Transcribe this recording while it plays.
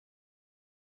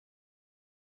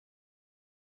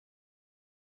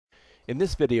In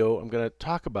this video, I'm going to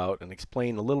talk about and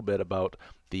explain a little bit about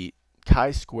the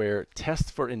chi-square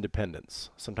test for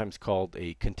independence, sometimes called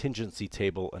a contingency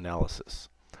table analysis.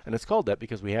 And it's called that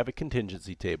because we have a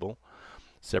contingency table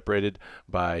separated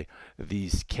by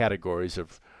these categories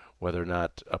of whether or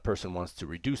not a person wants to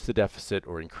reduce the deficit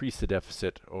or increase the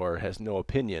deficit or has no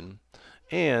opinion,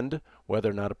 and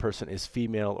whether or not a person is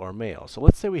female or male. So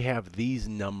let's say we have these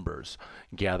numbers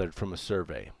gathered from a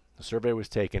survey. The survey was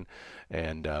taken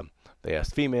and they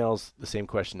asked females the same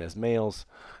question as males,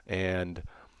 and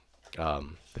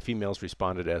the females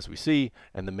responded as we see,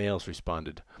 and the males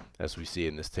responded as we see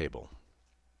in this table.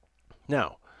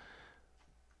 Now,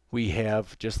 we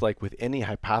have, just like with any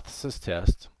hypothesis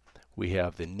test, we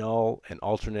have the null and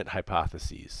alternate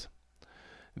hypotheses.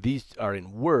 These are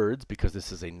in words because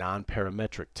this is a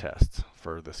non-parametric test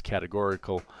for this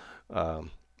categorical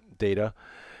data,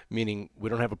 meaning we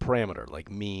don't have a parameter like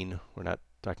mean. We're not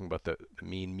talking about the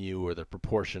mean mu or the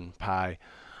proportion pi.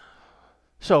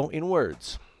 So in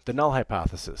words, the null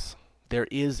hypothesis, there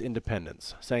is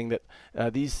independence, saying that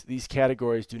these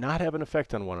categories do not have an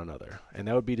effect on one another. And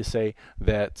that would be to say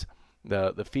that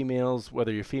the females,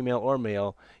 whether you're female or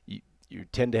male, you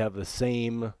tend to have the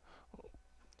same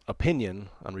opinion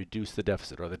on reduce the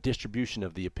deficit, or the distribution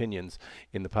of the opinions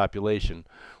in the population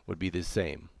would be the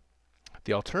same.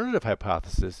 The alternative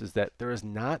hypothesis is that there is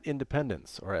not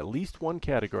independence, or at least one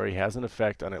category has an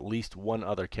effect on at least one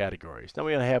other category. Now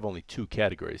we have only two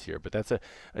categories here, but that's a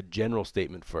general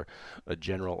statement for a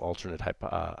general alternate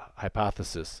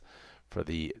hypothesis for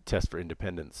the test for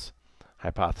independence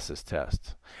hypothesis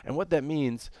test. And what that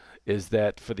means is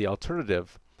that for the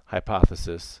alternative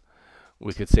hypothesis,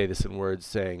 we could say this in words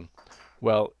saying,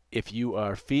 well, if you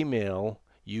are female,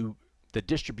 the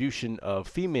distribution of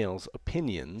females'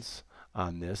 opinions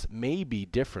on this may be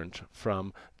different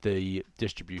from the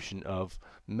distribution of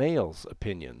males'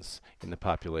 opinions in the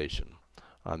population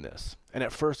on this. And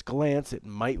at first glance, it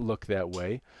might look that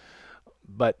way,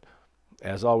 but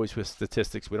as always with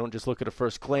statistics, we don't just look at a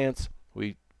first glance.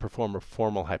 We perform a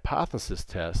formal hypothesis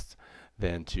test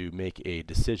then to make a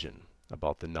decision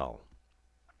about the null.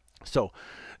 So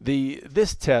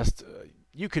this test,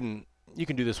 you can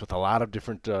do this with a lot of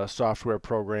different software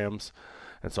programs,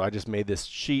 and so I just made this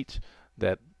sheet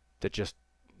that just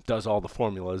does all the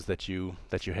formulas that you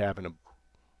have in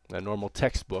a normal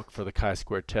textbook for the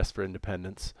chi-square test for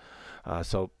independence.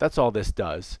 So that's all this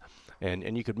does,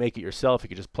 and you could make it yourself. You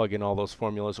could just plug in all those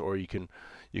formulas, or you can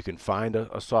find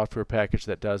a software package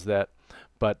that does that.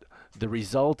 But the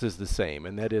result is the same,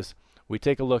 and that is we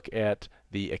take a look at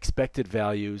the expected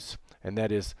values, and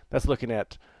that's looking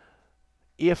at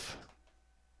if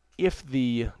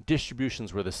the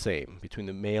distributions were the same between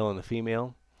the male and the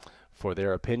female for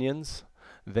their opinions,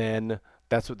 then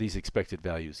that's what these expected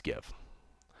values give.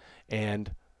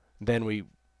 And then we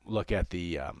look at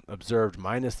the observed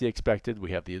minus the expected.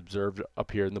 We have the observed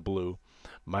up here in the blue,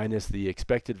 minus the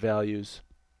expected values,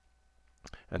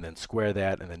 and then square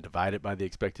that and then divide it by the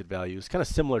expected values. Kind of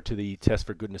similar to the test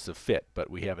for goodness of fit, but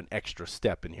we have an extra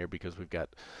step in here because we've got,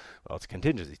 well, it's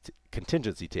a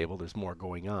contingency table. There's more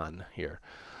going on here.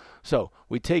 So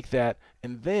we take that,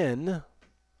 and then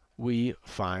we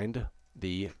find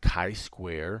the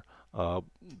chi-square,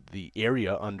 the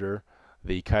area under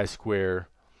the chi-square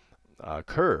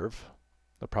curve,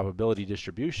 the probability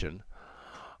distribution,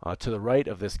 to the right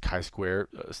of this chi-square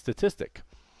statistic.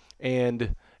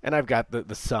 And I've got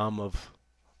the sum of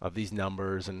these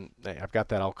numbers, and I've got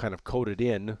that all kind of coded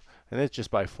in, and it's just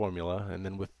by formula. And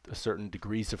then with a certain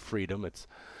degrees of freedom, it's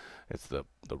the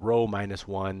row minus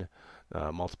 1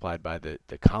 multiplied by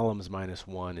the columns minus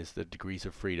 1 is the degrees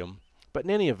of freedom. But in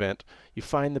any event, you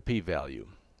find the p-value,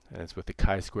 and it's with the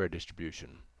chi-square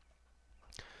distribution.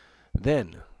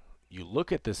 Then you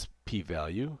look at this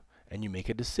p-value and you make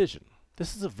a decision.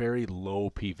 This is a very low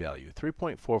p-value,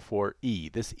 3.44 e.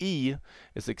 This e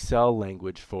is Excel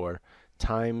language for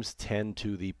times 10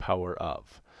 to the power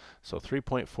of. So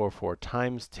 3.44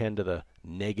 times 10 to the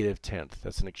negative 10th.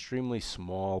 That's an extremely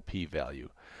small p-value.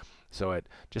 So at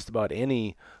just about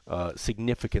any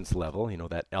significance level,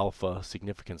 that alpha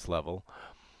significance level,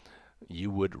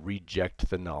 you would reject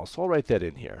the null. So I'll write that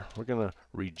in here. We're going to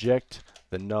reject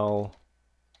the null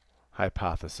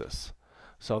hypothesis.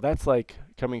 So that's like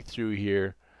coming through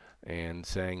here and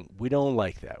saying, we don't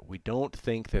like that. We don't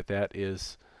think that that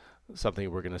is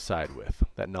something we're going to side with,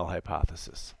 that null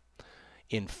hypothesis,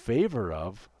 in favor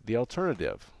of the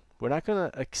alternative. We're not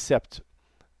going to accept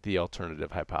the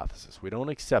alternative hypothesis. We don't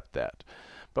accept that.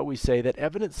 But we say that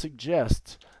evidence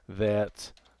suggests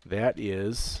that that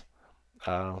is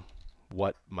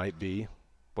what might be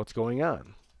what's going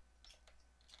on.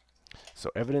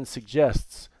 So evidence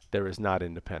suggests there is not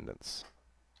independence.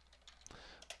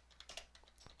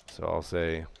 So I'll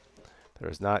say there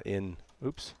is not there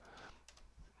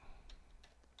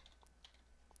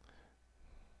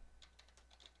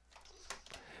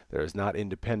is not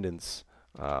independence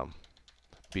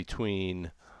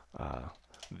between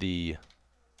the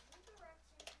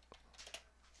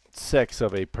sex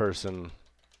of a person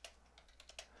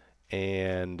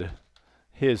and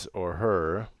his or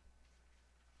her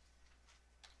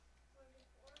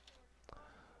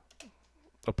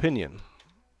opinion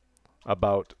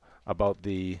about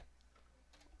the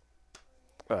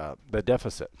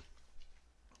deficit.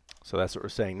 So that's what we're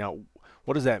saying. Now,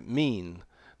 what does that mean?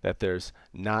 That there is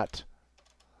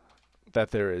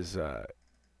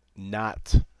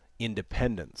not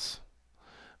independence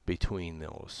between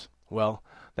those. Well,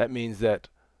 that means that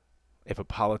if a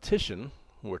politician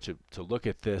were to look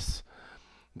at this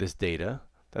data,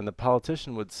 then the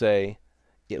politician would say,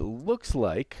 it looks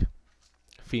like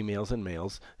females and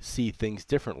males see things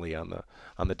differently on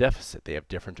the deficit. They have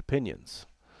different opinions.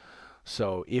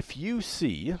 So if you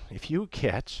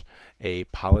catch a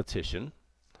politician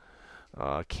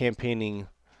campaigning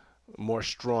more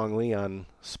strongly on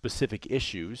specific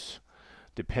issues,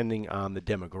 depending on the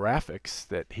demographics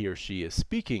that he or she is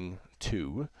speaking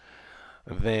to,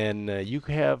 then you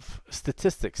have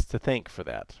statistics to thank for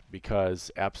that,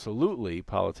 because absolutely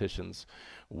politicians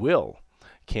will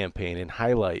campaign and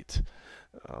highlight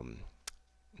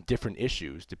different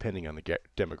issues depending on the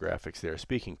demographics they're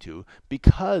speaking to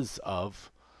because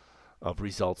of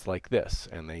results like this,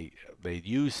 and they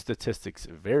use statistics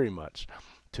very much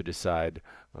to decide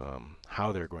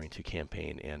how they're going to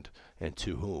campaign and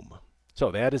to whom. So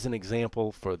that is an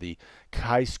example for the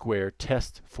chi-square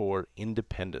test for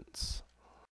independence.